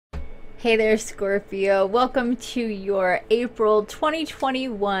Hey there, Scorpio. Welcome to your April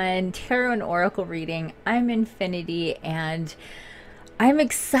 2021 Tarot and Oracle reading. I'm Infiniti, and I'm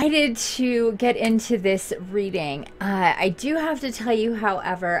excited to get into this reading. I do have to tell you,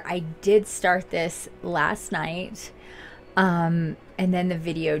 however, I did start this last night, and then the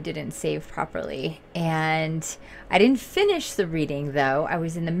video didn't save properly. And I didn't finish the reading, though. I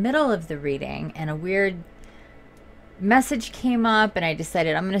was in the middle of the reading, and a weird message came up and I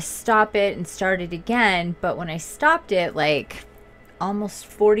decided I'm gonna stop it and start it again. But when I stopped it, like almost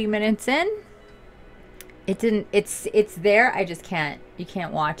 40 minutes in, it didn't, it's there. I just can't, you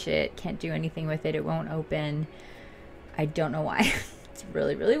can't watch it, can't do anything with it. It won't open. I don't know why. It's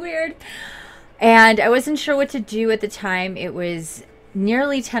really, really weird. And I wasn't sure what to do at the time. It was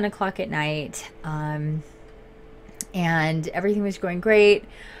nearly 10 o'clock at night. And everything was going great,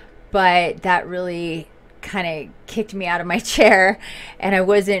 but that really kind of kicked me out of my chair, and I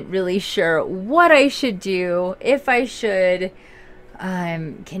wasn't really sure what I should do, if I should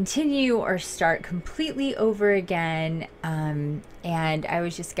continue or start completely over again. And I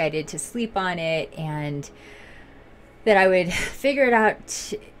was just guided to sleep on it, and that I would figure it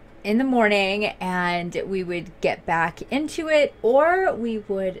out in the morning and we would get back into it, or we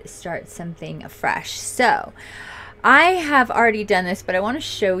would start something fresh. So I have already done this, but I want to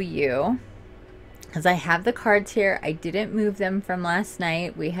show you, because I have the cards here. I didn't move them from last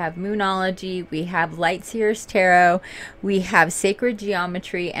night. We have Moonology, we have Lightseer's Tarot, we have Sacred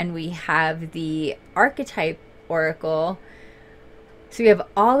Geometry, and we have the Archetype Oracle. So we have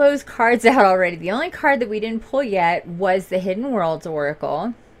all those cards out already. The only card that we didn't pull yet was the Hidden Worlds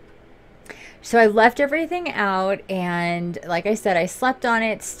Oracle. So I left everything out, and like I said, I slept on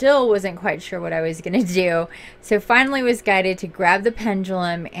it, still wasn't quite sure what I was going to do. So finally was guided to grab the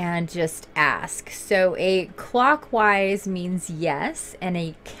pendulum and just ask. So a clockwise means yes, and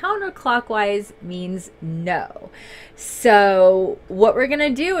a counterclockwise means no. So what we're going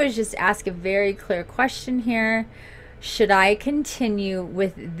to do is just ask a very clear question here. Should I continue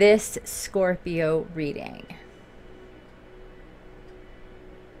with this Scorpio reading?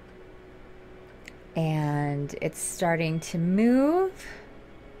 And it's starting to move.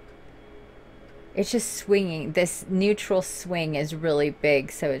 It's just swinging. This neutral swing is really big,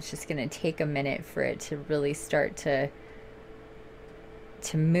 so it's just going to take a minute for it to really start to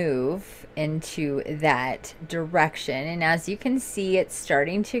move into that direction. And as you can see, it's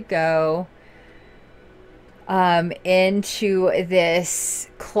starting to go into this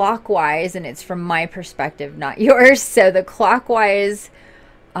clockwise, and it's from my perspective, not yours. So the clockwise,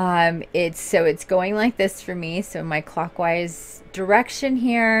 it's going like this for me, so my clockwise direction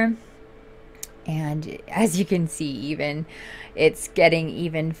here, and as you can see, even it's getting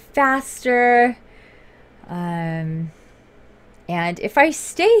even faster. And if I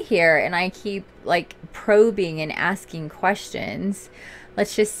stay here and I keep like probing and asking questions,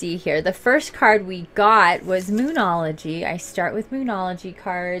 let's just see here. The first card we got was Moonology. I start with Moonology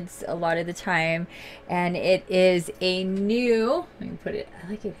cards a lot of the time, and it is a new, let me put it,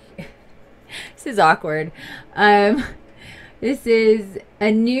 I like it here. This is awkward. This is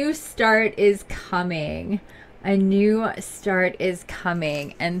a new start is coming. A new start is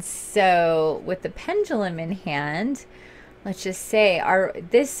coming. And so with the pendulum in hand, let's just say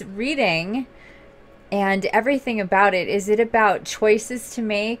this reading and everything about it, is it about choices to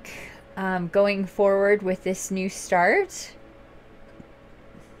make going forward with this new start?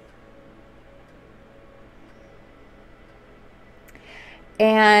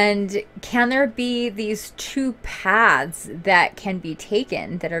 And can there be these two paths that can be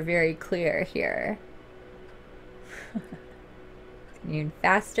taken that are very clear here? Even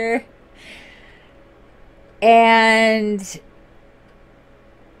faster. And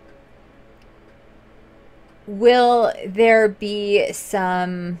will there be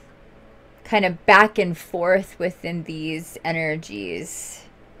some kind of back and forth within these energies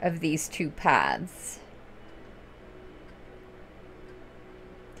of these two paths?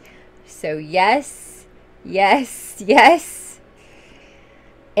 So yes, yes, yes.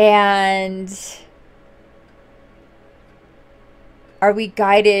 And are we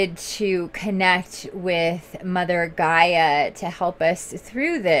guided to connect with Mother Gaia to help us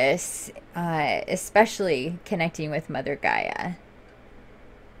through this, especially connecting with Mother Gaia?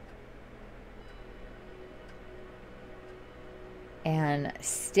 And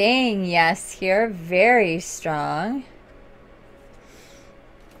staying yes here, very strong.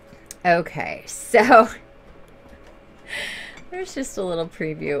 Okay, so there's just a little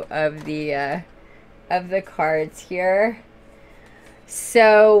preview of the cards here.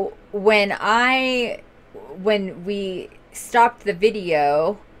 So when we stopped the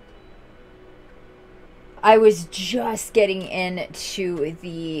video, I was just getting into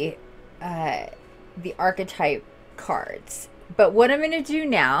the archetype cards. But what I'm going to do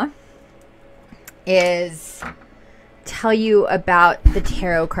now is tell you about the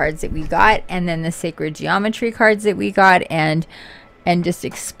tarot cards that we got, and then the sacred geometry cards that we got, and just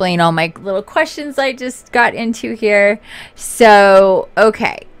explain all my little questions I just got into here. So,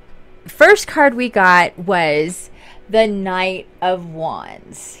 okay. First card we got was the Knight of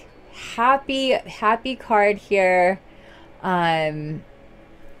Wands. Happy card here. And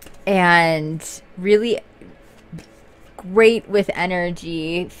really great with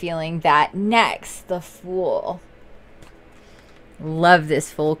energy, feeling that. Next, the Fool. Love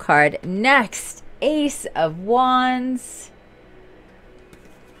this Fool card. Next, Ace of Wands.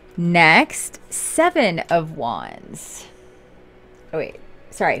 Next, Seven of Wands. Oh, wait.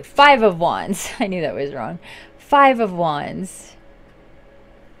 Sorry, Five of Wands. I knew that was wrong. Five of Wands.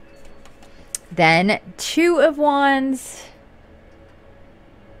 Then Two of Wands.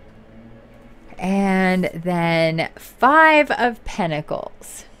 And then Five of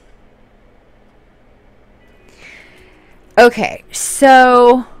Pentacles. Okay,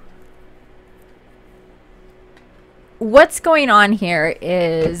 so what's going on here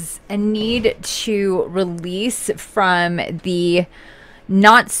is a need to release from the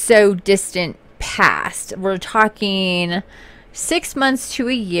not so distant past. We're talking 6 months to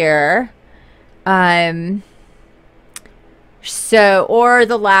a year. So, or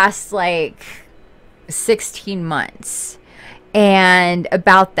the last like 16 months. And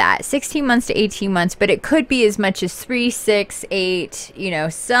about that, 16 months to 18 months, but it could be as much as 3, 6, 8, you know,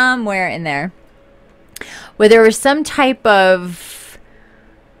 somewhere in there, where there was some type of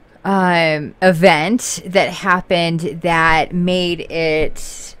event that happened that made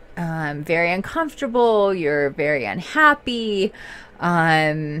it very uncomfortable. You're very unhappy.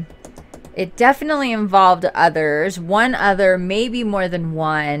 It definitely involved others, one other, maybe more than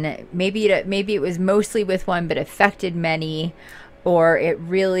one. Maybe it was mostly with one, but affected many, or it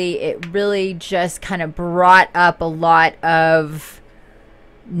really just kind of brought up a lot of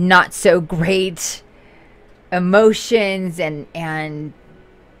not so great emotions and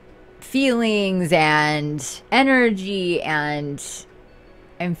feelings and energy, and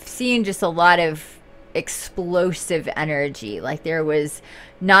I'm seeing just a lot of explosive energy. Like there was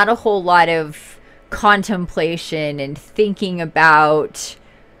not a whole lot of contemplation and thinking about,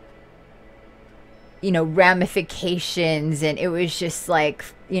 you know, ramifications, and it was just like,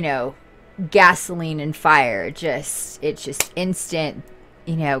 you know, gasoline and fire. It's just instant,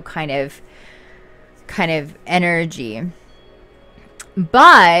 you know, kind of energy.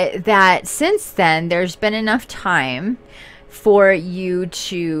 But that since then there's been enough time for you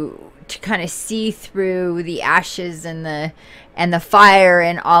to kind of see through the ashes and the fire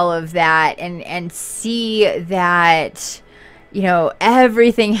and all of that, and see that, you know,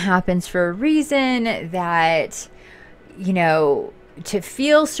 everything happens for a reason, that, you know, to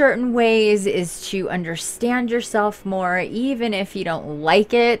feel certain ways is to understand yourself more, even if you don't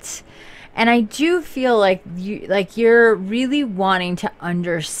like it. And I do feel like you're really wanting to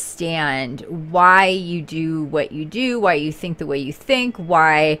understand why you do what you do, why you think the way you think,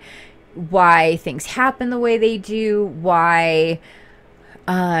 why things happen the way they do, why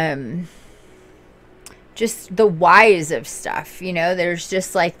just the whys of stuff, you know. There's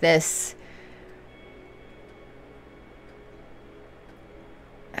just like this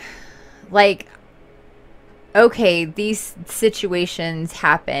like, okay, these situations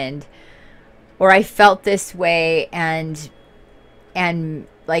happened, or I felt this way, and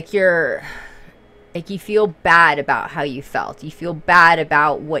like you're like, you feel bad about how you felt. You feel bad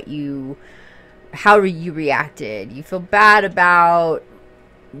about how you reacted. You feel bad about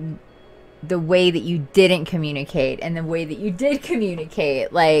the way that you didn't communicate and the way that you did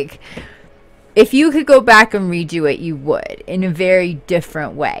communicate. Like, if you could go back and redo it, you would, in a very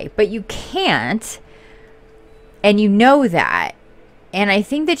different way. But you can't, and you know that. And I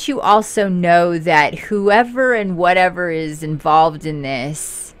think that you also know that whoever and whatever is involved in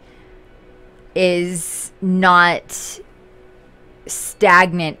this is not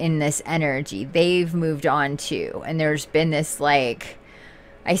stagnant in this energy. They've moved on too. And there's been this, like,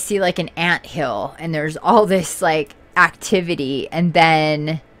 I see like an anthill, and there's all this like activity, and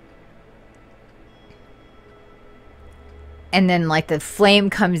then like the flame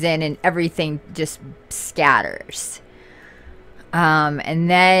comes in and everything just scatters. And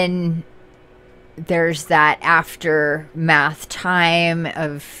then there's that aftermath time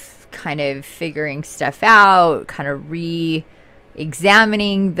of kind of figuring stuff out, kind of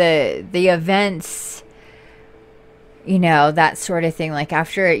re-examining the events. you know, that sort of thing. Like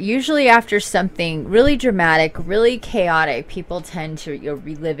usually after something really dramatic, really chaotic, people tend to, you know,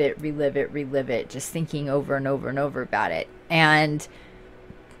 relive it, just thinking over and over and over about it. And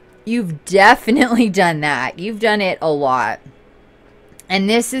you've definitely done that. You've done it a lot. And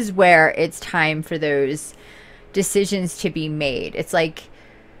this is where it's time for those decisions to be made. It's like,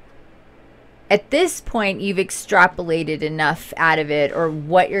 at this point, you've extrapolated enough out of it, or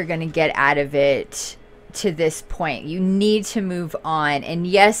what you're going to get out of it to this point. You need to move on. And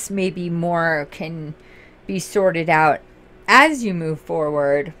yes, maybe more can be sorted out as you move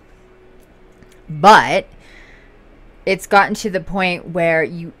forward. But it's gotten to the point where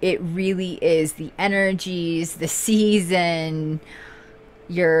it really is the energies, the season,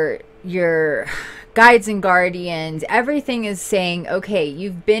 your guides and guardians, everything is saying, okay,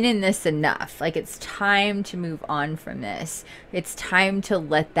 you've been in this enough. Like, it's time to move on from this. It's time to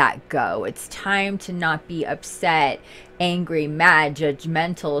let that go. It's time to not be upset, angry, mad,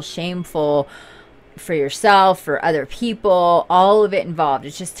 judgmental, shameful for yourself, for other people, all of it involved.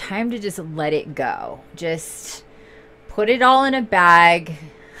 It's just time to just let it go. Just put it all in a bag,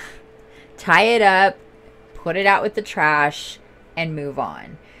 tie it up, put it out with the trash, and move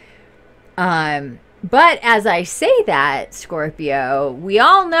on. But as I say that, Scorpio, we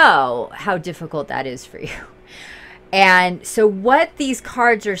all know how difficult that is for you. And so what these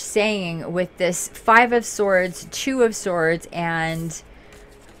cards are saying with this 5 of Swords, 2 of Swords, and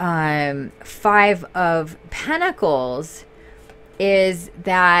 5 of Pentacles is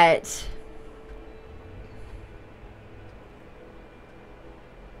that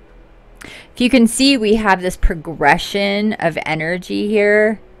if you can see, we have this progression of energy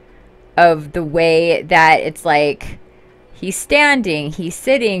here, of the way that it's like he's standing, he's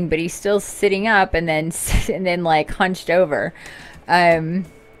sitting, but he's still sitting up, and then like hunched over. And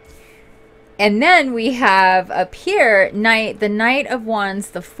then we have up here the Knight of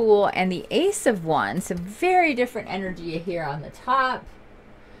Wands, the Fool, and the Ace of Wands. So very different energy here on the top.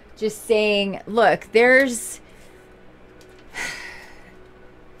 Just saying, look,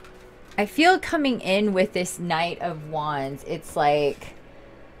 I feel coming in with this Knight of Wands, it's like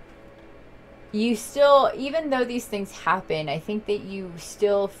you still, even though these things happen, I think that you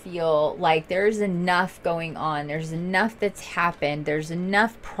still feel like there's enough going on. There's enough that's happened. There's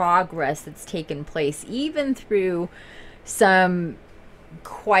enough progress that's taken place, even through some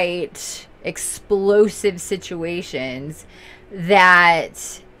quite explosive situations,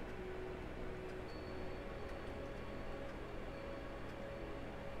 that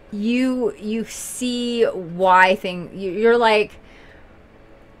you see why you're like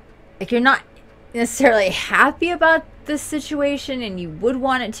you're not necessarily happy about this situation, and you would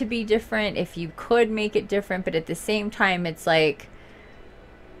want it to be different if you could make it different, but at the same time it's like,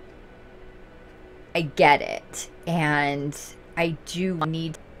 I get it, and I do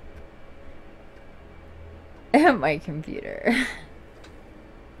need my computer.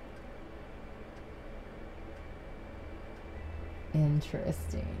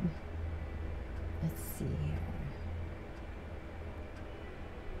 Interesting. Let's see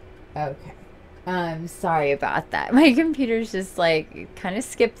here. Okay. Sorry about that. My computer's just like kind of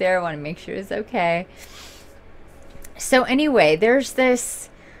skipped there. I want to make sure it's okay. So anyway, there's this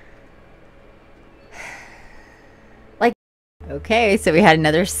like, okay, so we had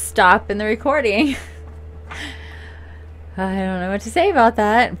another stop in the recording. I don't know what to say about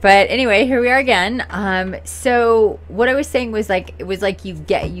that, but anyway, here we are again. So what I was saying was like, it was like you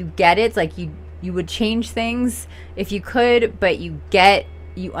get it. It's like you would change things if you could, but you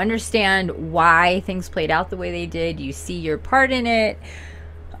understand why things played out the way they did. You see your part in it.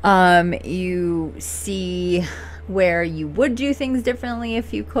 You see where you would do things differently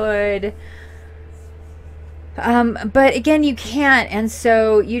if you could. But again, you can't. And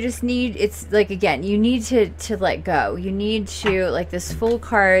so you just need, it's like, again, you need to let go. You need to, like, this Fool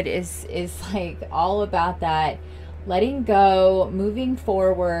card is like all about that, letting go, moving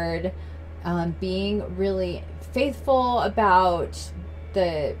forward, being really faithful about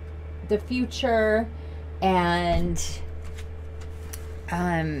the future, and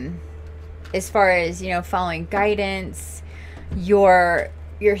as far as, you know, following guidance, your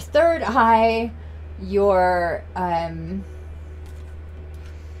third eye, your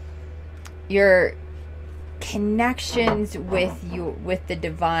connections with the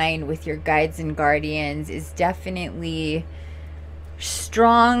divine, with your guides and guardians, is definitely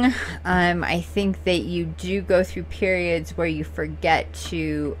strong. I think that you do go through periods where you forget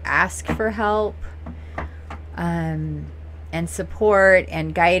to ask for help and support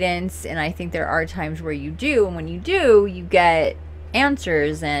and guidance, and I think there are times where you do, and when you do, you get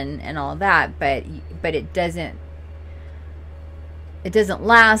answers and all that, but it doesn't it doesn't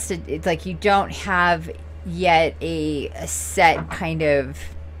last. It's like you don't have yet a set kind of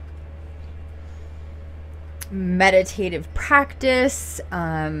meditative practice,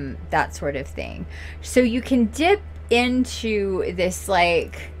 that sort of thing. So you can dip into this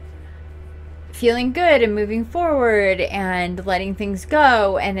like feeling good and moving forward and letting things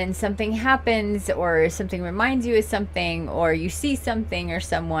go, and then something happens or something reminds you of something, or you see something or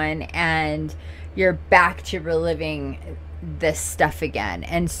someone, and you're back to reliving this stuff again.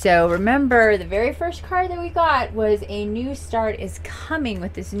 And so remember, the very first card that we got was a new start is coming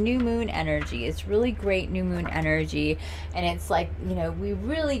with this new moon energy. It's really great new moon energy, and it's like, you know, we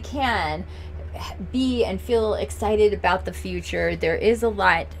really can be and feel excited about the future. There is a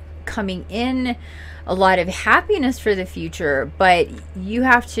lot coming in, a lot of happiness for the future, but you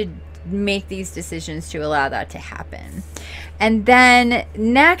have to make these decisions to allow that to happen. And then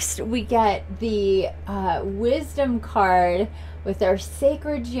next we get the wisdom card with our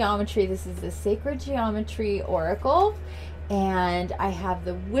sacred geometry. This is the sacred geometry oracle, and I have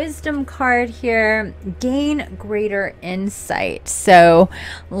the wisdom card here, gain greater insight. So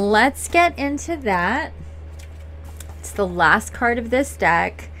let's get into that. It's the last card of this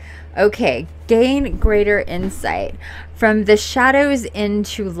deck. Okay, gain greater insight. From the shadows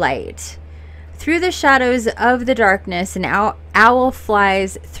into light. Through the shadows of the darkness, an owl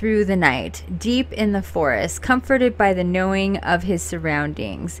flies through the night, deep in the forest, comforted by the knowing of his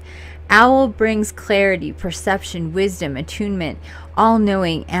surroundings. Owl brings clarity, perception, wisdom, attunement,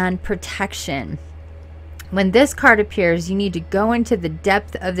 all-knowing, and protection. When this card appears, you need to go into the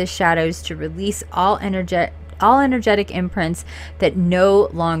depth of the shadows to release all energetic imprints that no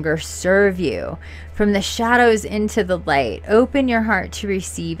longer serve you. From the shadows into the light, open your heart to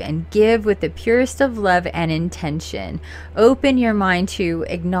receive and give with the purest of love and intention. Open your mind to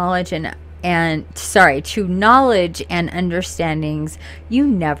acknowledge to knowledge and understandings you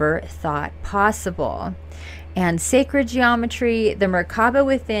never thought possible. And sacred geometry, the Merkaba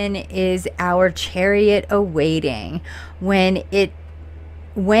within is our chariot awaiting. When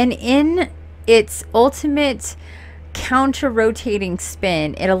in its ultimate counter-rotating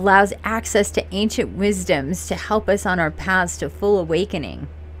spin, it allows access to ancient wisdoms to help us on our paths to full awakening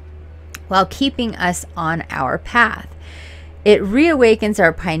while keeping us on our path. It reawakens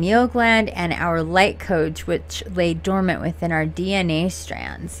our pineal gland and our light codes, which lay dormant within our DNA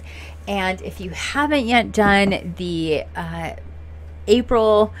strands. And if you haven't yet done the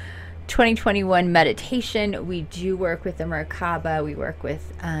April 2021 meditation, we do work with the Merkaba. We work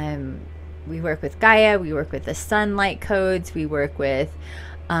with Gaia, we work with the sunlight codes, we work with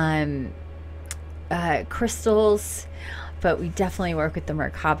crystals, but we definitely work with the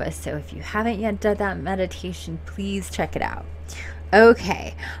Merkaba. So if you haven't yet done that meditation, please check it out.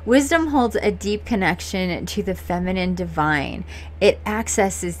 Okay, wisdom holds a deep connection to the feminine divine. It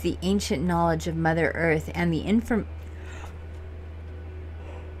accesses the ancient knowledge of Mother Earth and the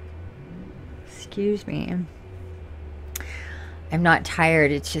excuse me, I'm not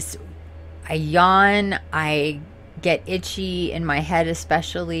tired, it's just I yawn, I get itchy in my head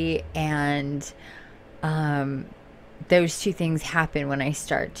especially, and those two things happen when I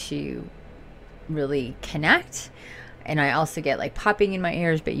start to really connect. And I also get like popping in my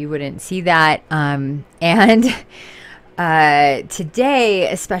ears, but you wouldn't see that. And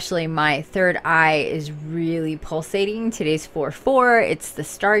today, especially, my third eye is really pulsating. Today's 4/4. It's the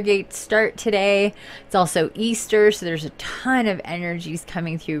Stargate start today. It's also Easter, so there's a ton of energies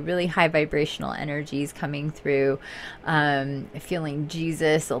coming through, really high vibrational energies coming through. Feeling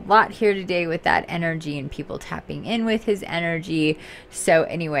Jesus a lot here today with that energy and people tapping in with his energy. So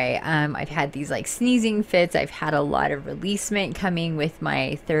anyway, I've had these like sneezing fits. I've had a lot of releasement coming with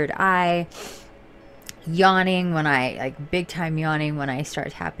my third eye. Yawning when I, like big time yawning when I start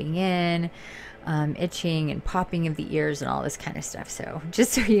tapping in, itching and popping of the ears and all this kind of stuff. So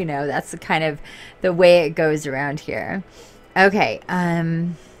just so you know, that's the kind of the way it goes around here. Okay.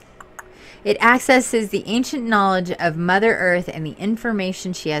 It accesses the ancient knowledge of Mother Earth and the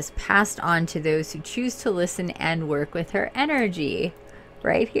information she has passed on to those who choose to listen and work with her energy.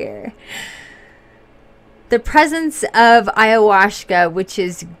 Right here. The presence of ayahuasca, which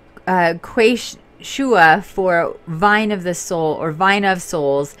is Shua for vine of the soul or vine of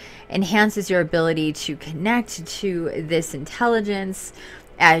souls, enhances your ability to connect to this intelligence,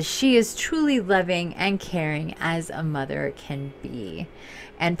 as she is truly loving and caring as a mother can be.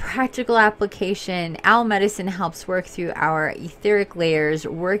 And practical application, owl medicine helps work through our etheric layers,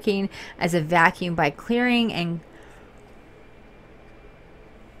 working as a vacuum by clearing and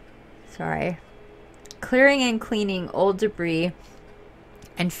cleaning old debris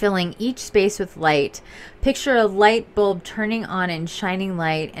and filling each space with light. Picture a light bulb turning on and shining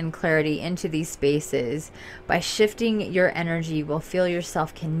light and clarity into these spaces. By shifting your energy, you will feel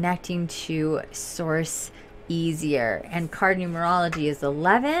yourself connecting to source easier. And card numerology is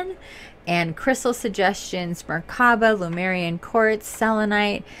 11. And crystal suggestions: Merkaba, Lumerian quartz,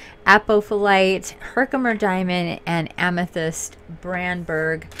 selenite, apophyllite, Herkimer diamond, and amethyst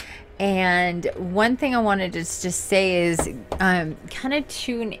Brandberg. And one thing I wanted to just say is kind of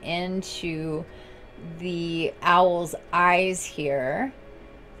tune into the owl's eyes here.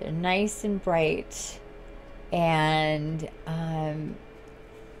 They're nice and bright. And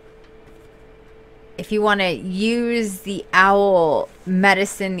if you want to use the owl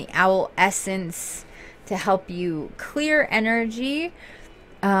medicine, the owl essence, to help you clear energy,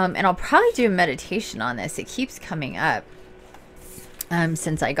 and I'll probably do a meditation on this. It keeps coming up.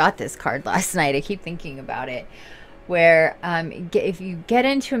 Since I got this card last night, I keep thinking about it, where if you get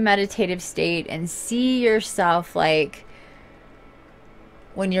into a meditative state and see yourself like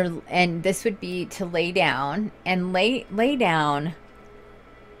when you're, and this would be to lay down and lay down,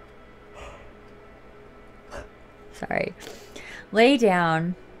 sorry, lay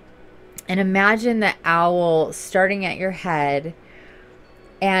down and imagine the owl starting at your head,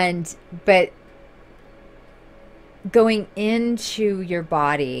 but going into your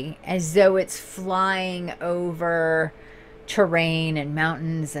body as though it's flying over terrain and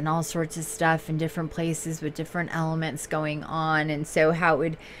mountains and all sorts of stuff in different places with different elements going on. And so how it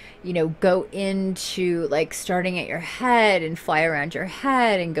would, you know, go into like starting at your head and fly around your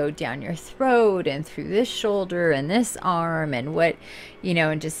head and go down your throat and through this shoulder and this arm and what, you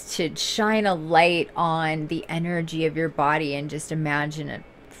know, and just to shine a light on the energy of your body and just imagine it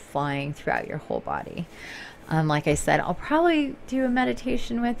flying throughout your whole body. Like I said, I'll probably do a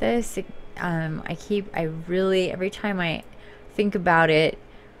meditation with this. I really, every time I think about it,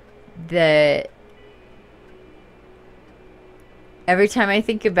 the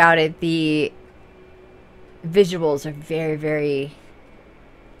visuals are very, very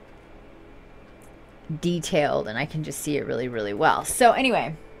detailed, and I can just see it really, really well. So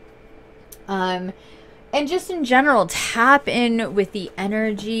anyway, and just in general, tap in with the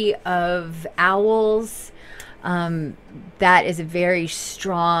energy of owls. That is a very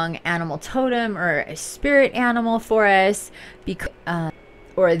strong animal totem or a spirit animal for us, because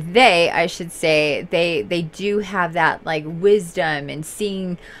or I should say, they do have that like wisdom and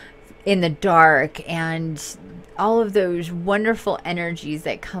seeing in the dark and all of those wonderful energies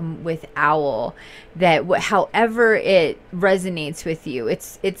that come with owl, that however it resonates with you,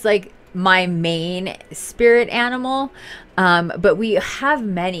 it's like my main spirit animal, but we have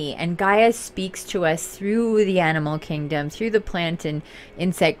many, and Gaia speaks to us through the animal kingdom, through the plant and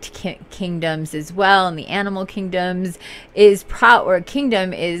insect kingdoms as well. And the animal kingdoms is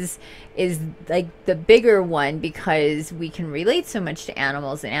like the bigger one, because we can relate so much to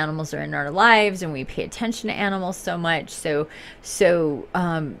animals, and animals are in our lives, and we pay attention to animals so much. So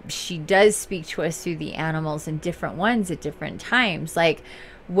she does speak to us through the animals, and different ones at different times, like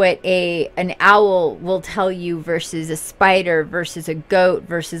what an owl will tell you versus a spider versus a goat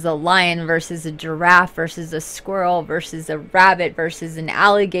versus a lion versus a giraffe versus a squirrel versus a rabbit versus an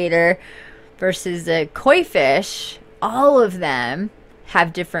alligator versus a koi fish. All of them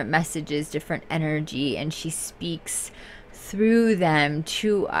have different messages, different energy, and she speaks through them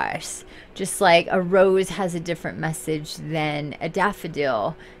to us, just like a rose has a different message than a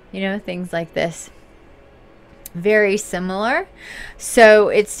daffodil, you know, things like this. Very similar. So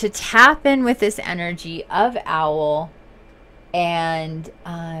it's to tap in with this energy of owl and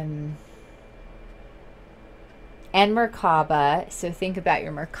Merkaba. So think about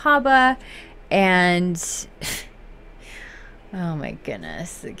your Merkaba, and oh my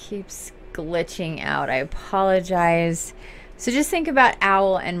goodness, it keeps glitching out. I apologize. So just think about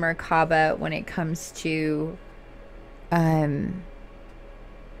owl and Merkaba when it comes to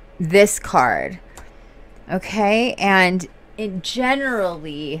this card. Okay, and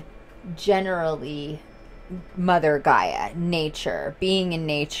generally, Mother Gaia, nature, being in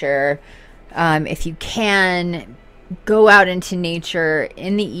nature. If you can, go out into nature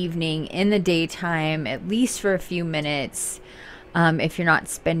in the evening, in the daytime, at least for a few minutes. If you're not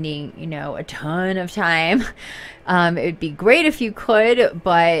spending, you know, a ton of time, it would be great if you could,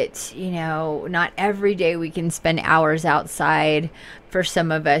 but, you know, not every day we can spend hours outside. For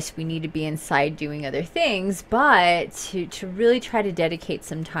some of us, we need to be inside doing other things, but to really try to dedicate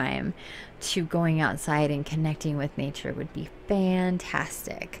some time to going outside and connecting with nature would be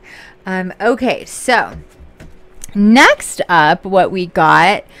fantastic. Okay, so next up, what we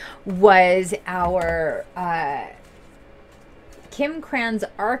got was our Kim Cran's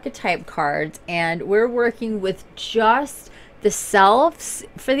archetype cards, and we're working with just the selves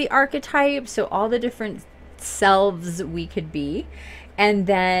for the archetype, so all the different selves we could be, and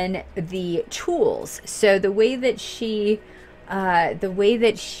then the tools. So the way that she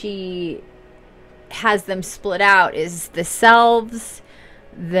has them split out is the selves,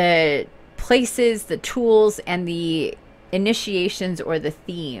 the places, the tools, and the initiations or the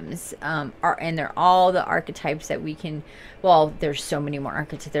themes, and they're all the archetypes that we can, well, there's so many more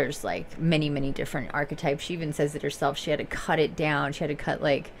archetypes. There's like many different archetypes. She even says it herself. She had to cut it down. She had to cut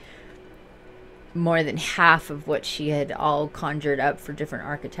like more than half of what she had all conjured up for different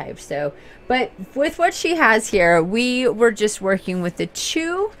archetypes. So, but with what she has here, we were just working with the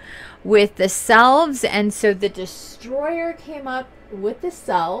two, with the selves, and so the destroyer came up with the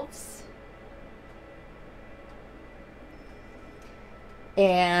selves.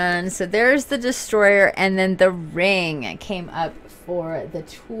 And so there's the destroyer, and then the ring came up for the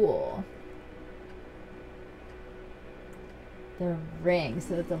tool. The ring.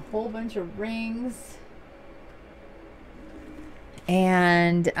 So it's a whole bunch of rings.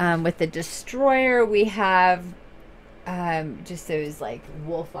 And with the destroyer, we have just those like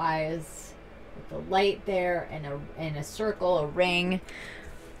wolf eyes with the light there, and a circle, a ring.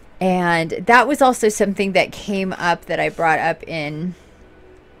 And that was also something that came up that I brought up in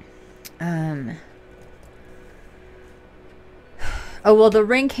oh, well, the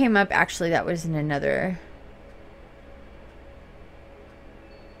ring came up, actually, that was in another,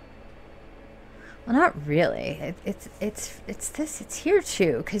 well, not really. It's this, it's here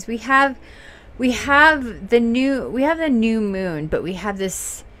too, because we have the new moon, but we have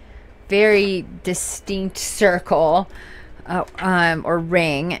this very distinct circle, or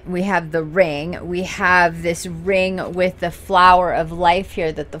ring. We have the ring. We have this ring with the flower of life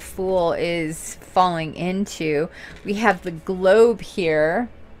here that the Fool is falling into. We have the globe here.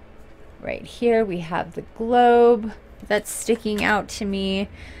 Right here we have the globe that's sticking out to me.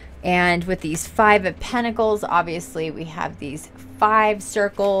 And with these 5 of Pentacles, obviously we have these 5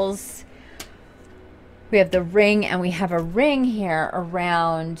 circles. We have the ring, and we have a ring here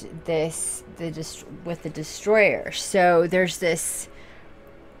around this, with the destroyer. So there's this,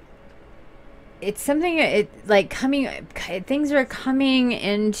 it's something, like coming, things are coming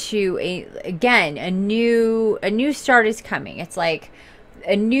into again, a new start is coming. It's like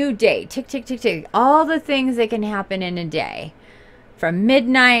a new day, tick, tick, tick, tick. All the things that can happen in a day, from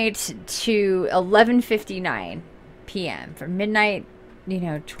midnight to 11:59 p.m. From midnight,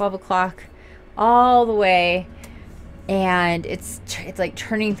 12 o'clock, all the way, and it's like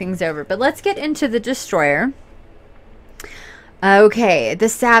turning things over. But let's get into the destroyer. Okay, the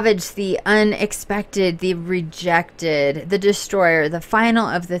savage, the unexpected, the rejected, the destroyer, the final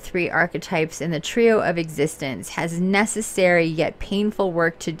of the 3 archetypes in the trio of existence, has necessary yet painful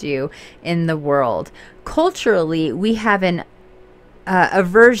work to do in the world. Culturally, we have an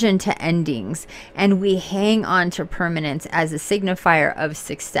aversion to endings, and we hang on to permanence as a signifier of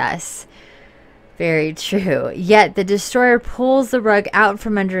success. Very true. Yet the destroyer pulls the rug out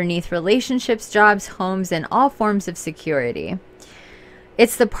from underneath relationships, jobs, homes, and all forms of security.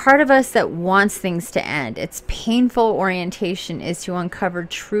 It's the part of us that wants things to end. Its painful orientation is to uncover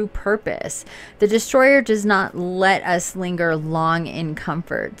true purpose. The destroyer does not let us linger long in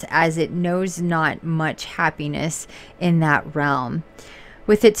comfort, as it knows not much happiness in that realm.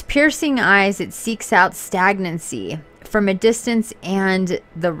 With its piercing eyes, it seeks out stagnancy from a distance, and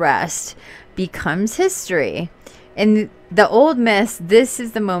the rest becomes history. In the old myths, this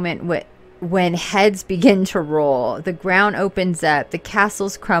is the moment when heads begin to roll, the ground opens up, the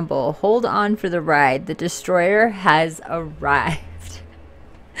castles crumble. Hold on for the ride. The destroyer has arrived.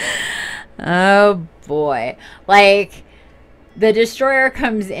 Oh boy. Like, the destroyer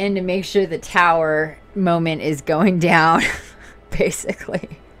comes in to make sure the tower moment is going down,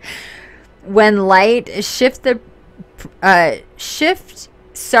 basically. When light swift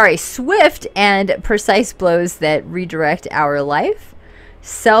and precise blows that redirect our life.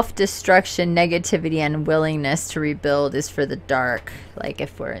 Self-destruction, negativity, and willingness to rebuild is for the dark. Like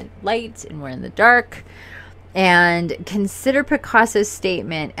if we're in light and we're in the dark. And consider Picasso's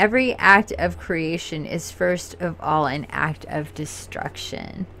statement, every act of creation is first of all an act of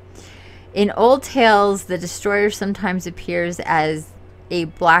destruction. In old tales, the destroyer sometimes appears as a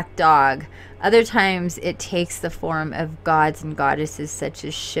black dog. Other times it takes the form of gods and goddesses such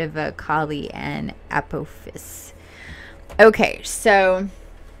as Shiva, Kali, and Apophis. Okay, so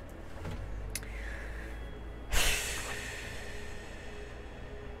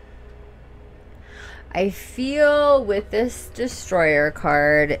I feel with this destroyer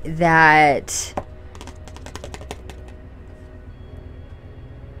card that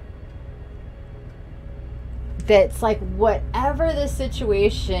that's like whatever the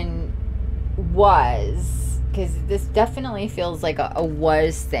situation was, because this definitely feels like a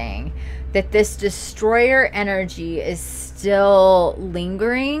was thing, that this destroyer energy is still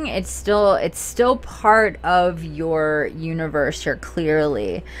lingering. It's still part of your universe here,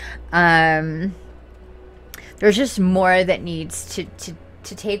 clearly. There's just more that needs to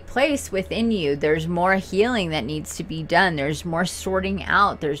take place within you. There's more healing that needs to be done. There's more sorting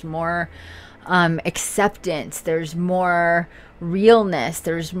out. There's more acceptance. There's more realness.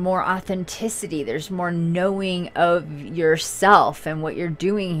 There's more authenticity. There's more knowing of yourself and what you're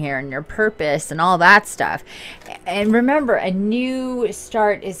doing here and your purpose and all that stuff. And remember, a new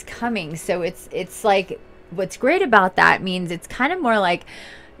start is coming. So it's like, what's great about that means it's kind of more like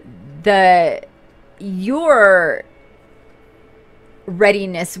your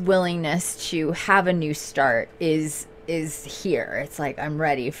readiness, willingness to have a new start is here. It's like, I'm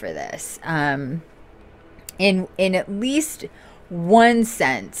ready for this. In at least one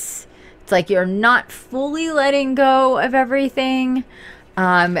sense, it's like you're not fully letting go of everything.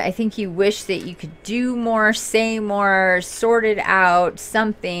 I think you wish that you could do more, say more, sort it out,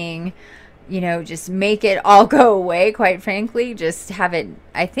 something, you know, just make it all go away, quite frankly. Just have it.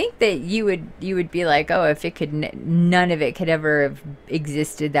 I think that you would be like, oh, if it could, none of it could ever have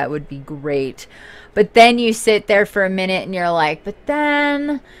existed, that would be great. But then you sit there for a minute and you're like, but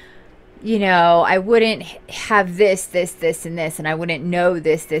then, you know, I wouldn't have this, and this, and I wouldn't know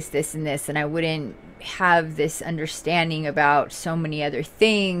this, and this, and I wouldn't have this understanding about so many other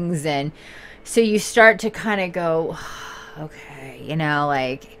things. And so you start to kind of go, okay, you know,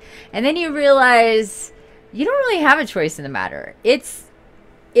 like, and then you realize you don't really have a choice in the matter. It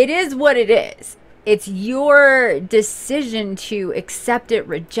is what it is. It's your decision to accept it,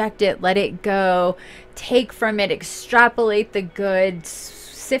 reject it, let it go, take from it, extrapolate the good,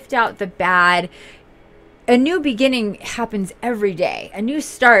 sift out the bad. A new beginning happens every day. A new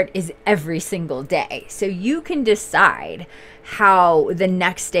start is every single day. So you can decide how the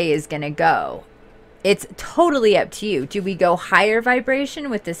next day is going to go. It's totally up to you. Do we go higher vibration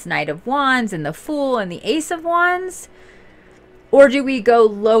with this Knight of Wands and the Fool and the Ace of Wands? Or do we go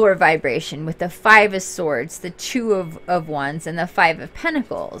lower vibration with the Five of Swords, the Two of Wands, and the Five of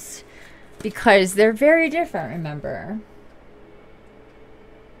Pentacles? Because they're very different, remember.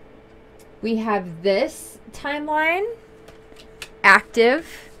 We have this timeline,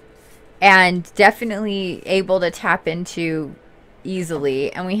 active, and definitely able to tap into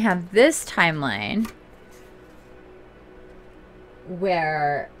easily. And we have this timeline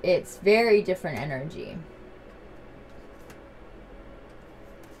where it's very different energy.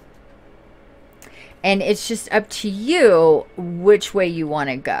 And it's just up to you which way you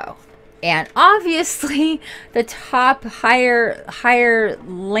want to go. And obviously the top higher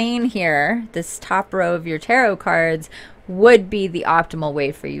lane here, this top row of your tarot cards, would be the optimal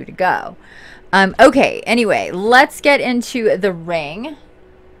way for you to go. Okay, anyway, let's get into the ring.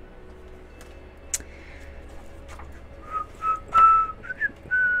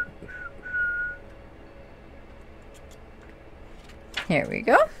 Here we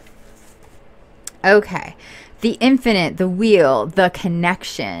go. Okay. The infinite, the wheel, the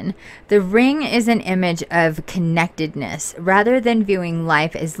connection. The ring is an image of connectedness. Rather than viewing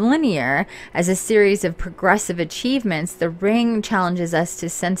life as linear, as a series of progressive achievements, the ring challenges us to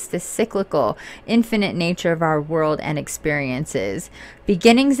sense the cyclical, infinite nature of our world and experiences.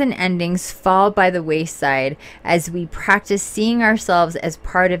 Beginnings and endings fall by the wayside as we practice seeing ourselves as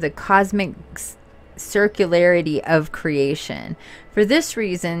part of the cosmic circularity of creation. For this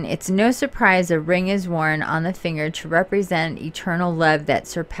reason, it's no surprise a ring is worn on the finger to represent eternal love that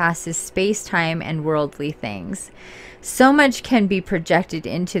surpasses space-time and worldly things. So much can be projected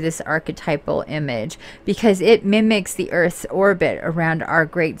into this archetypal image because it mimics the Earth's orbit around our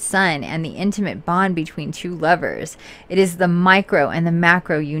great sun and the intimate bond between two lovers. It is the micro and the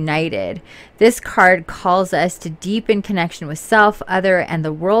macro united. This card calls us to deepen connection with self, other, and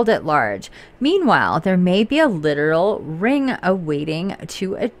the world at large. Meanwhile, there may be a literal ring awaiting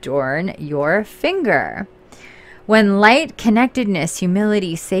to adorn your finger. When light, connectedness,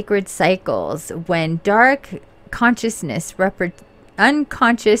 humility, sacred cycles, when dark, consciousness,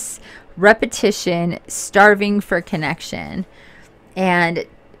 unconscious repetition, starving for connection. And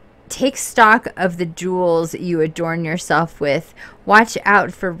take stock of the jewels you adorn yourself with. Watch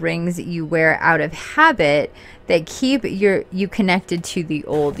out for rings you wear out of habit that keep you connected to the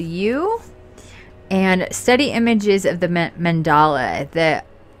old you. And study images of the mandala, the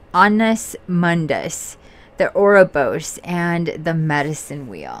annus mundus, the Ouroboros, and the medicine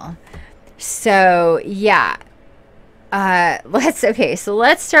wheel. So yeah, let's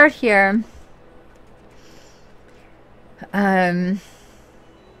start here. I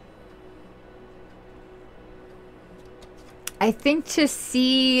think to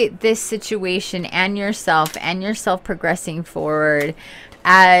see this situation and yourself progressing forward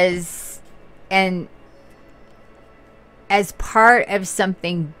as as part of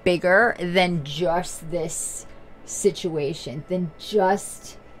something bigger than just this situation, than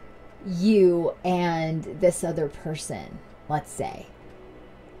just you and this other person, let's say.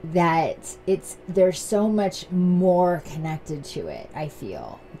 That there's so much more connected to it, I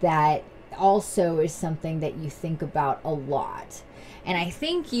feel. That also is something that you think about a lot. And I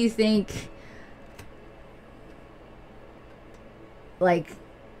think you think, like,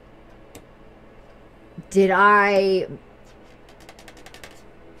 did I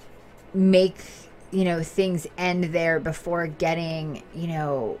make, you know, things end there before getting, you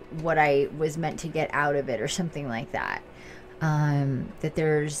know, what I was meant to get out of it, or something like that. That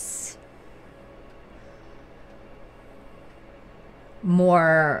there's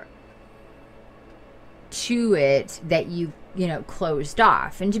more to it that you know, closed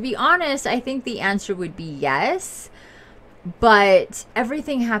off. And to be honest, I think the answer would be yes. But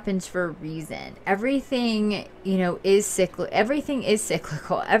everything happens for a reason. Everything, you know, is cyclical. Everything is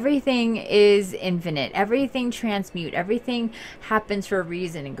cyclical. Everything is infinite. Everything transmute. Everything happens for a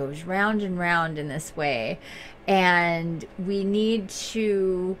reason and goes round and round in this way. And we need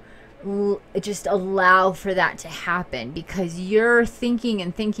to just allow for that to happen, because you're thinking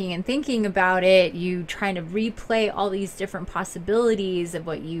and thinking and thinking about it. You trying to replay all these different possibilities of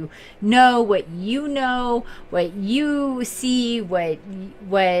what you know, what you see, what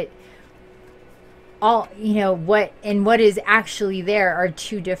all, you know, what and what is actually there are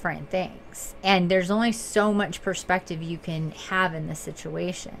two different things. And there's only so much perspective you can have in this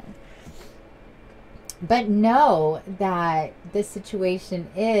situation. But know that this situation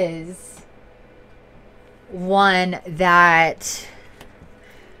is one that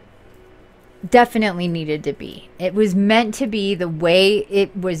definitely needed to be. It was meant to be the way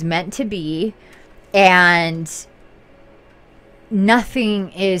it was meant to be. And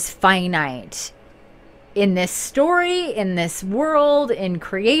nothing is finite in this story, in this world, in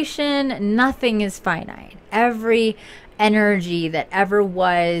creation. Nothing is finite. Every energy that ever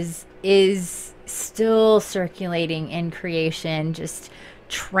was is still circulating in creation, just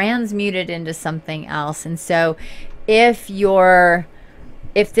transmuted into something else. And so if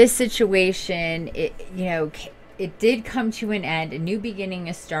this situation, you know, it did come to an end, a new beginning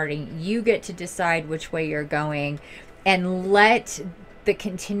is starting, you get to decide which way you're going, and let the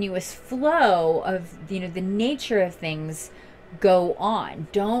continuous flow of, you know, the nature of things go on.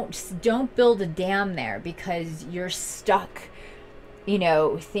 Don't build a dam there because you're stuck, you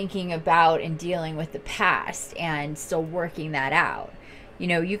know, thinking about and dealing with the past and still working that out. You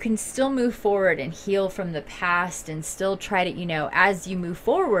know, you can still move forward and heal from the past and still try to, you know, as you move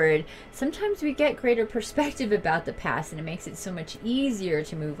forward, sometimes we get greater perspective about the past, and it makes it so much easier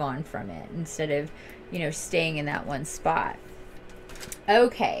to move on from it instead of, you know, staying in that one spot.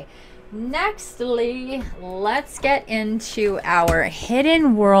 Okay, nextly, let's get into our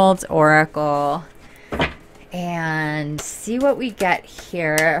Hidden Worlds Oracle and see what we get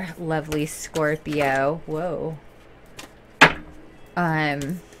here, lovely Scorpio. Whoa.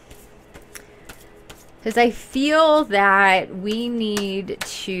 Because I feel that we need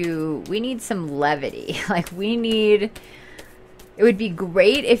some levity. Like, it would be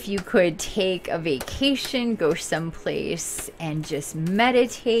great if you could take a vacation, go someplace and just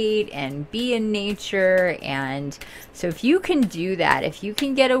meditate and be in nature. And so if you can do that, if you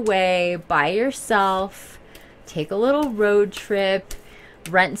can get away by yourself, take a little road trip,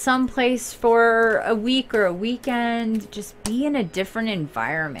 rent someplace for a week or a weekend, just be in a different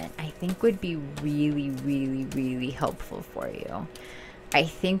environment, I think would be really, really, really helpful for you. I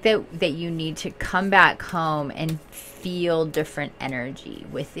think that you need to come back home and feel different energy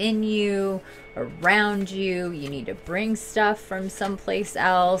within you, around you. You need to bring stuff from someplace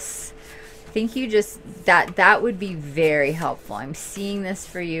else. I think you just, that would be very helpful. I'm seeing this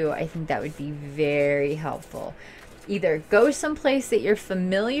for you. I think that would be very helpful. Either go someplace that you're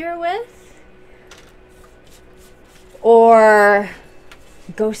familiar with, or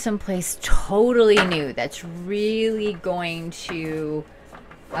go someplace totally new that's really going to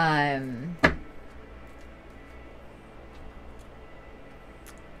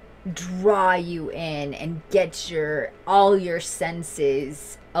draw you in and get all your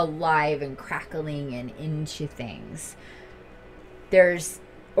senses alive and crackling and into things. There's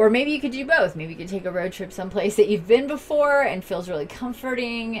or maybe you could do both. Maybe you could take a road trip someplace that you've been before and feels really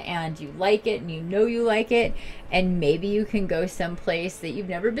comforting and you like it and you know you like it. And maybe you can go someplace that you've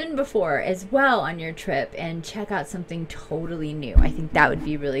never been before as well on your trip and check out something totally new. I think that would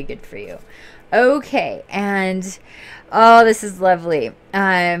be really good for you. Okay, and oh, this is lovely.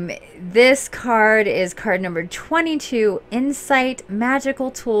 This card is card number 22, Insight,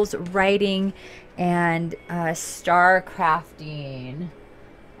 Magical Tools, Writing, and Star Crafting.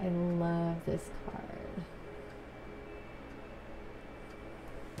 I love this card.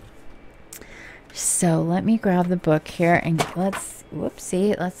 So let me grab the book here and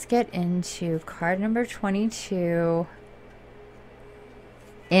let's get into card number 22,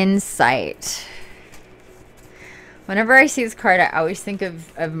 Insight. Whenever I see this card, I always think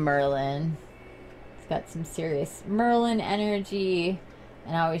of Merlin. It's got some serious Merlin energy,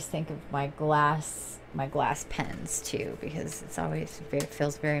 and I always think of my glass pens too, because it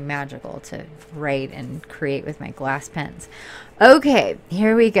feels very magical to write and create with my glass pens. Okay,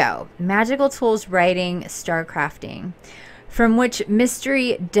 here we go. Magical tools, writing, star crafting. From which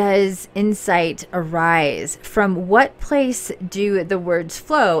mystery does insight arise? From what place do the words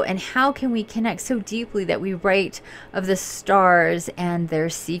flow? And how can we connect so deeply that we write of the stars and their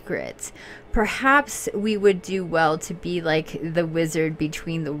secrets? Perhaps we would do well to be like the wizard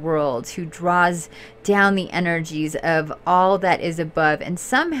between the worlds, who draws down the energies of all that is above and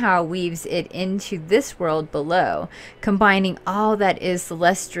somehow weaves it into this world below, combining all that is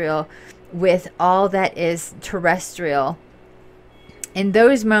celestial with all that is terrestrial. In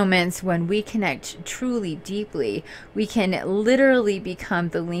those moments when we connect truly deeply, we can literally become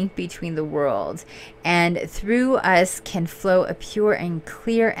the link between the worlds, and through us can flow a pure and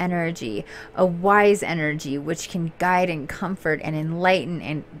clear energy, a wise energy which can guide and comfort and enlighten,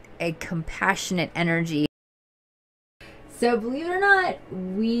 and a compassionate energy. So believe it or not,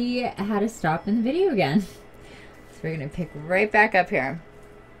 we had to stop in the video again. So we're going to pick right back up here.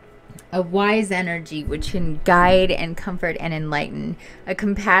 A wise energy which can guide and comfort and enlighten, a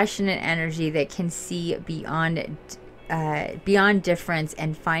compassionate energy that can see beyond difference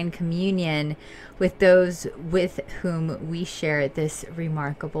and find communion with those with whom we share this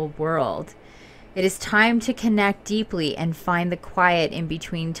remarkable world. It is time to connect deeply and find the quiet in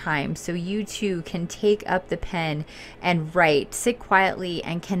between time, so you too can take up the pen and write. Sit quietly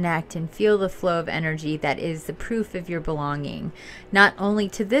and connect and feel the flow of energy that is the proof of your belonging, not only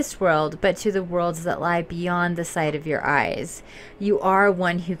to this world, but to the worlds that lie beyond the sight of your eyes. You are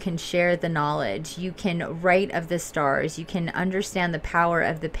one who can share the knowledge. You can write of the stars. You can understand the power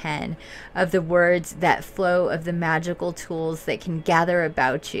of the pen, of the words that flow, of the magical tools that can gather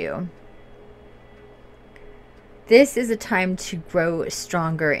about you. This is a time to grow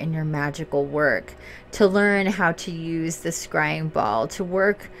stronger in your magical work, to learn how to use the scrying ball, to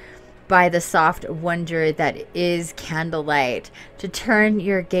work by the soft wonder that is candlelight, to turn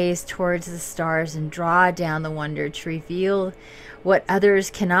your gaze towards the stars and draw down the wonder, to reveal what others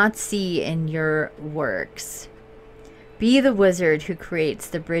cannot see in your works. Be the wizard who creates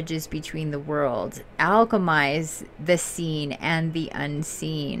the bridges between the worlds. Alchemize the seen and the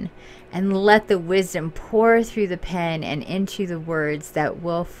unseen, and let the wisdom pour through the pen and into the words that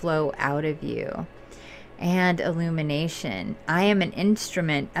will flow out of you. And illumination. I am an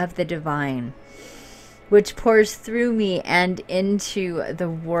instrument of the divine, which pours through me and into the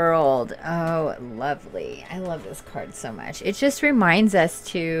world. Oh, lovely. I love this card so much. It just reminds us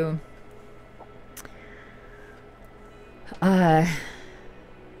to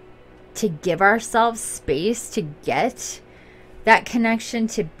give ourselves space to get that connection,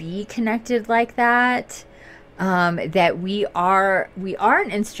 to be connected like that. That we are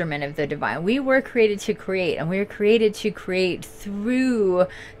an instrument of the divine. We were created to create, and we were created to create through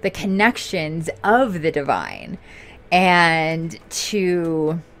the connections of the divine, and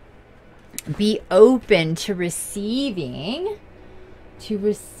to be open to receiving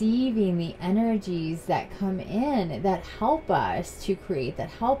the energies that come in, that help us to create,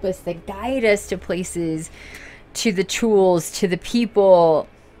 that help us, that guide us to places, to the tools, to the people,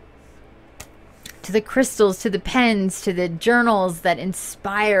 to the crystals, to the pens, to the journals that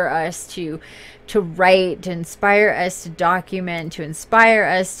inspire us to write, to inspire us to document, to inspire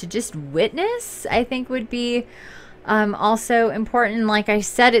us to just witness, I think would be also important. Like I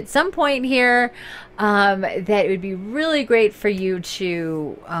said at some point here, that it would be really great for you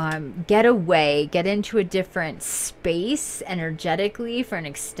to get away, get into a different space energetically for an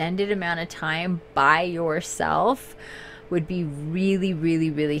extended amount of time by yourself. Would be really, really,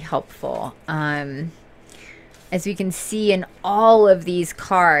 really helpful. As we can see in all of these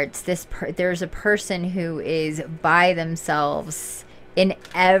cards, there's a person who is by themselves in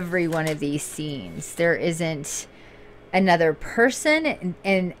every one of these scenes. There isn't another person,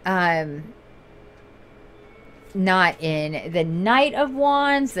 and not in the Knight of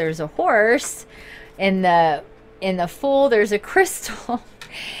Wands. There's a horse. In the Fool, there's a crystal.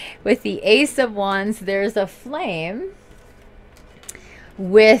 With the Ace of Wands, there's a flame.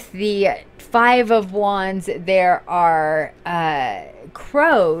 With the Five of Wands, there are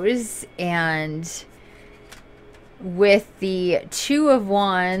crows. And with the Two of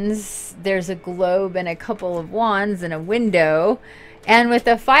Wands, there's a globe and a couple of wands and a window. And with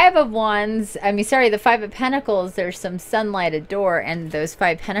the Five of Wands, the Five of Pentacles, there's some sunlight, a door, and those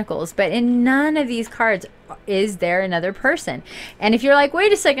Five Pentacles. But in none of these cards is there another person. And if you're like,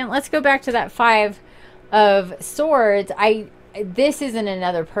 wait a second, let's go back to that Five of Swords. This isn't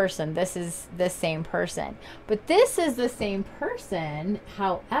another person. This is the same person. But this is the same person,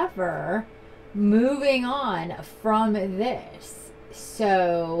 however, moving on from this.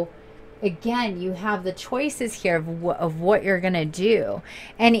 So again, you have the choices here of what you're gonna do.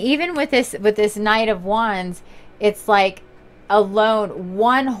 And even with this Knight of Wands, it's like alone,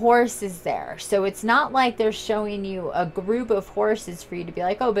 one horse is there. So it's not like they're showing you a group of horses for you to be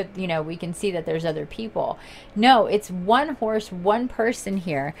like, oh, but you know, we can see that there's other people. No, it's one horse, one person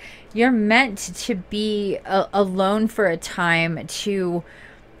here. You're meant to be alone for a time to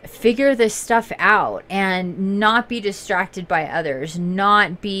figure this stuff out and not be distracted by others,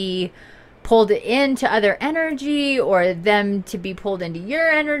 not be pulled into other energy or them to be pulled into your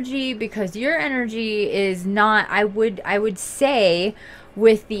energy, because your energy is not, I would say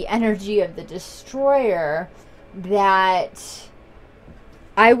with the energy of the Destroyer, that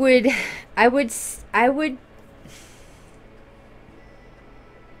I would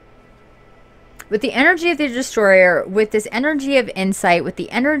with the energy of the Destroyer, with this energy of insight, with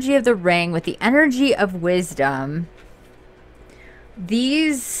the energy of the Ring, with the energy of wisdom,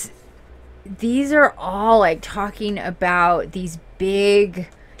 these are all like talking about these big,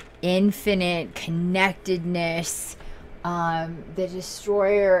 infinite connectedness. The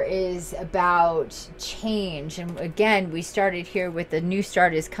Destroyer is about change. And again, we started here with the new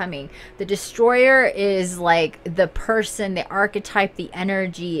start is coming. The Destroyer is like the person, the archetype, the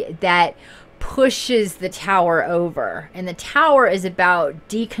energy that pushes the tower over. And the tower is about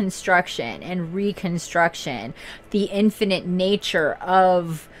deconstruction and reconstruction, the infinite nature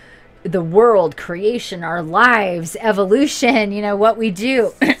of the world, creation, our lives, evolution, you know, what we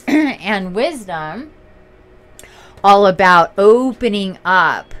do. And wisdom, all about opening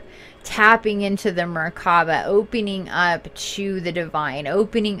up, tapping into the Merkaba, opening up to the divine,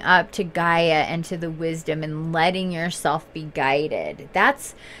 opening up to Gaia and to the wisdom, and letting yourself be guided.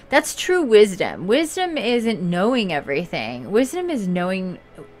 That's true wisdom. Wisdom isn't knowing everything. Wisdom is knowing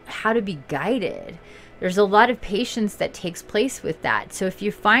how to be guided. There's a lot of patience that takes place with that. So if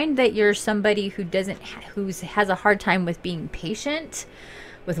you find that you're somebody who has a hard time with being patient,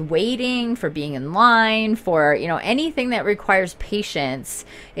 with waiting, for being in line, for, you know, anything that requires patience,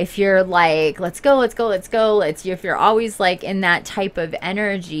 if you're like, let's go, if you're always like in that type of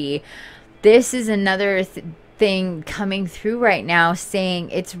energy, this is another thing coming through right now, saying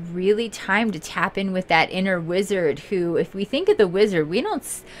it's really time to tap in with that inner wizard, who, if we think of the wizard, we don't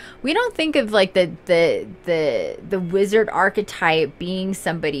think of like the wizard archetype being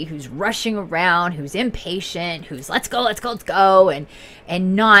somebody who's rushing around, who's impatient, who's let's go,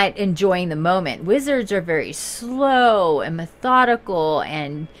 and not enjoying the moment. Wizards are very slow and methodical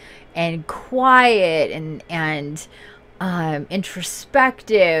and quiet and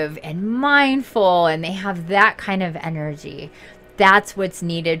introspective and mindful, and they have that kind of energy. That's what's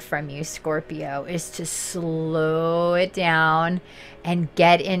needed from you, Scorpio, is to slow it down and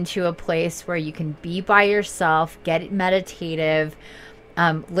get into a place where you can be by yourself, get meditative,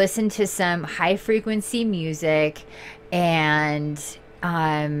 listen to some high frequency music, and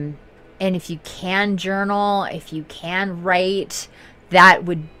if you can journal, if you can write, that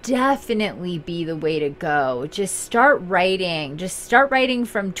would definitely be the way to go. Just start writing. Just start writing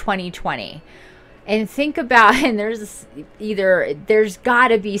from 2020. And think about, and there's got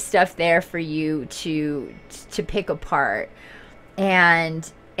to be stuff there for you to pick apart. And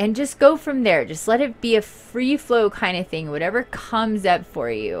just go from there. Just let it be a free flow kind of thing. Whatever comes up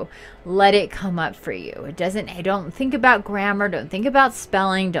for you, let it come up for you. Don't think about grammar. Don't think about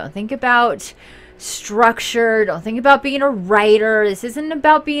spelling. Don't think about structure. Don't think about being a writer. This isn't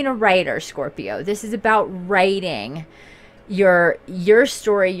about being a writer, Scorpio. This is about writing your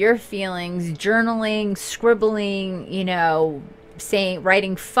story, your feelings, journaling, scribbling, you know,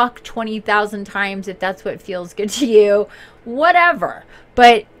 writing fuck 20,000 times if that's what feels good to you, whatever.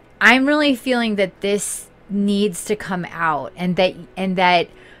 But I'm really feeling that this needs to come out, and that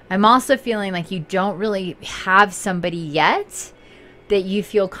I'm also feeling like you don't really have somebody yet that you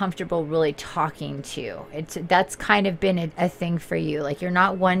feel comfortable really talking to. That's kind of been a thing for you. Like, you're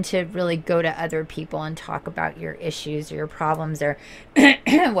not one to really go to other people and talk about your issues or your problems or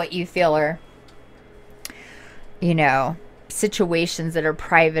what you feel, or, you know, situations that are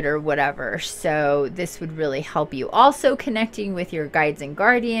private or whatever. So this would really help you. Also connecting with your guides and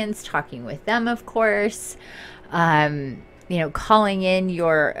guardians, talking with them, of course. You know, calling in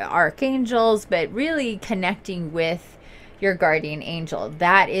your archangels, but really connecting with your guardian angel.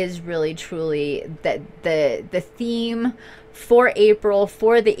 That is really truly the theme for April,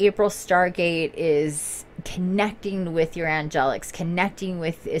 for the April Stargate, is connecting with your angelics, connecting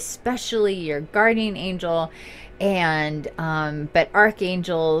with especially your guardian angel, and but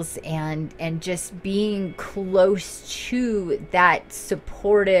archangels, and just being close to that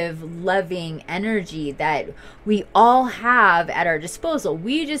supportive, loving energy that we all have at our disposal.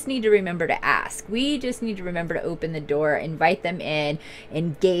 We just need to remember to ask. We just need to remember to open the door, invite them in,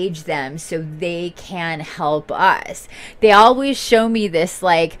 engage them so they can help us. They always show me this,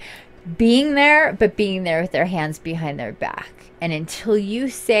 like, being there, but being there with their hands behind their back. And until you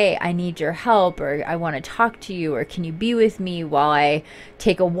say, I need your help, or I want to talk to you, or can you be with me while I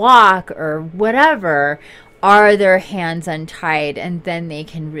take a walk, or whatever, are their hands untied, and then they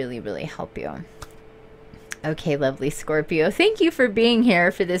can really, really help you. Okay, lovely Scorpio, thank you for being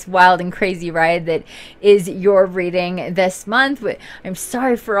here for this wild and crazy ride that is your reading this month. I'm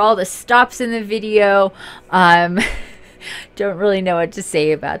sorry for all the stops in the video. Don't really know what to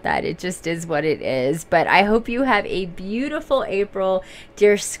say about that. It just is what it is. But I hope you have a beautiful April,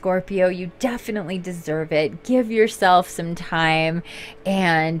 dear Scorpio. You definitely deserve it. Give yourself some time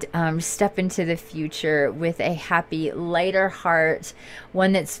and step into the future with a happy, lighter heart,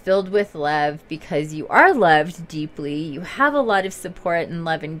 one that's filled with love, because you are loved deeply. You have a lot of support and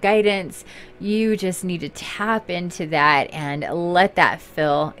love and guidance. You just need to tap into that and let that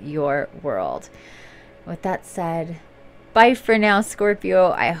fill your world. With that said, bye for now,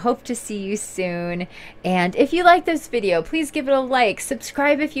 Scorpio. I hope to see you soon. And if you like this video, please give it a like.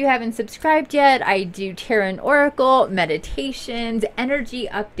 Subscribe if you haven't subscribed yet. I do tarot and oracle, meditations, energy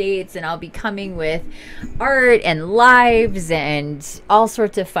updates, and I'll be coming with art and lives and all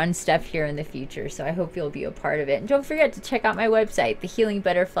sorts of fun stuff here in the future. So I hope you'll be a part of it. And don't forget to check out my website,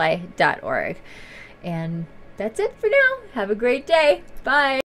 thehealingbutterfly.org. And that's it for now. Have a great day. Bye.